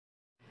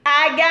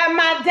got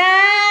my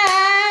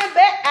dime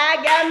back. I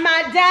got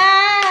my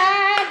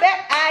dime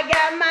back. I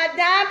got my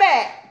dime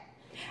back.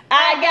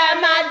 I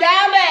got my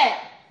dime back.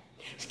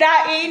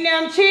 Stop eating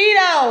them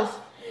Cheetos.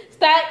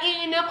 Stop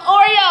eating them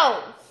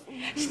Oreos.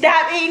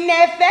 Stop eating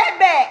that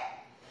fatback.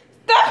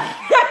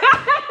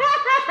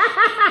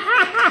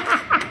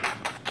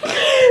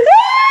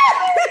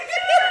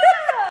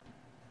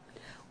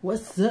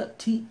 What's up,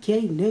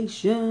 TK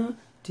Nation?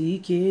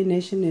 TK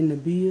Nation in the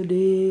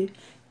building.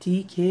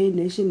 TK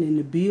Nation in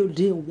the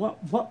building.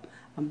 What?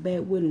 I'm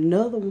back with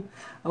another one.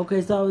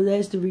 Okay, so I was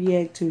asked to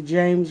react to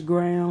James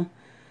Graham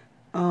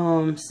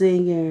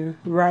singing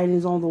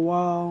Writings on the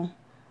Wall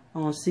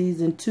on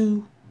season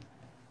 2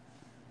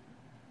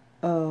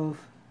 of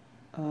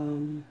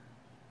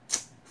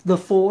The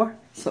Four.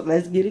 So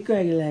let's get it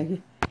cracking like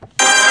it.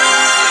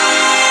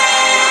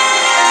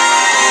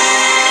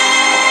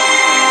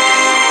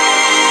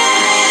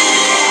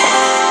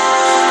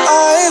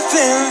 I've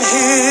been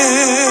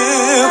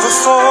here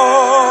before,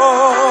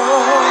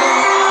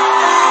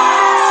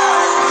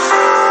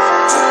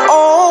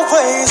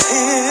 always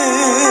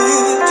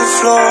hit the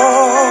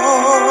floor.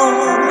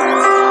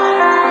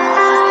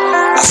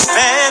 I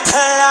spent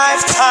a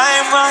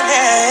lifetime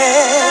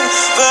running,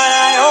 but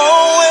I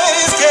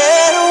always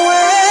get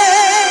away.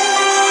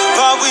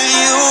 But with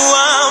you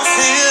I'm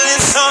feeling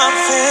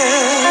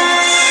something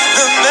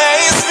that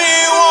makes me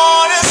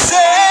wanna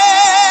say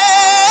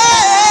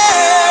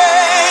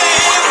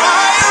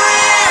I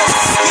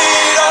risk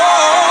it all.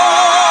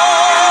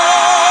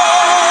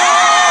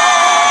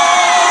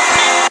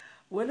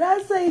 When I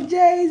say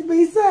James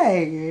be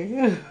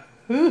singing,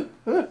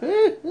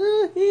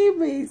 he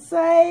be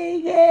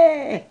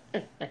singing.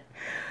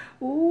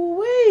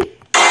 Ooh-wee.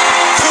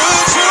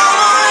 Could you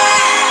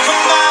make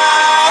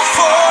my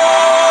fall?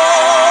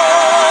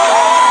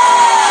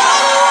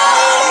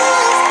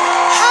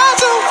 How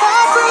do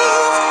I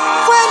breathe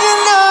when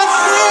you're not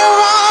here?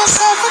 I'm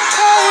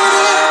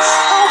suffocating.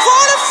 I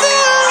wanna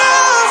feel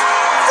love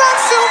run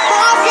through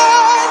my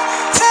blood.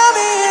 Tell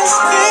me, is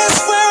this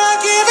where I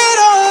give it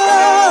all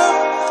up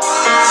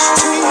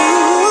to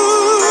you?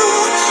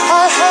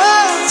 I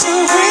have to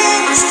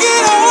risk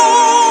it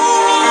all,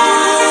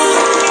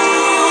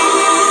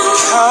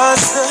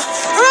 'cause the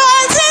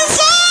writing's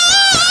on.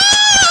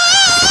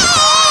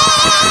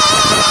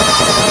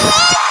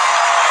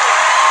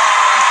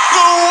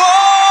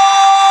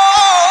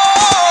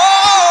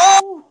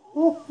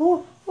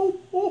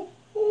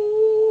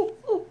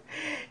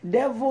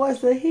 That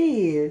voice of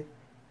his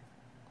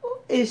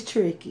is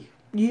tricky.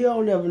 You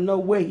don't ever know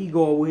where he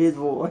going with his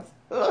voice.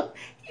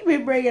 He be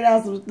bringing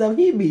out some stuff.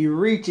 He be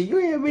reaching. You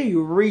hear me?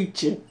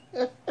 Reaching.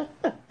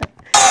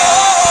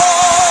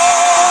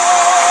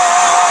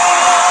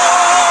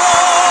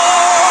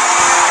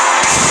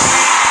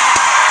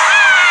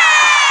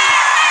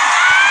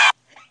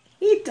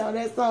 He tore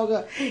that song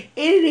up. It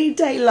didn't even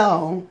take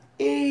long.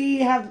 It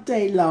didn't have to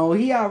take long.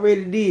 He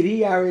already did.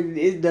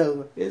 It's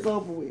done. It's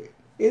over with.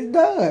 It's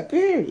done.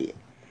 Period.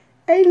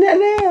 Ain't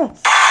nothing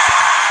else.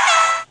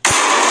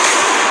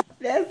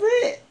 That's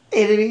it.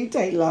 It didn't even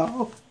take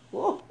long.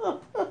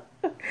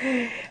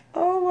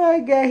 Oh my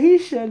God. He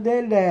shut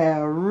that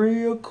down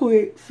real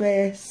quick,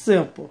 fast,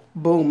 simple.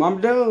 Boom. I'm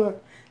done.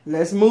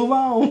 Let's move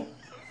on.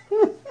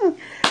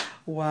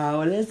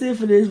 Wow, that's it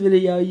for this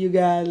video. You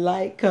guys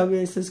like,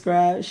 comment,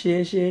 subscribe,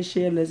 share.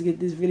 Let's get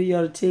this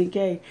video to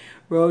 10K.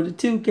 Roll to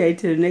 2K.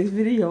 To the next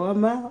video.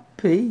 I'm out.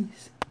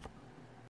 Peace.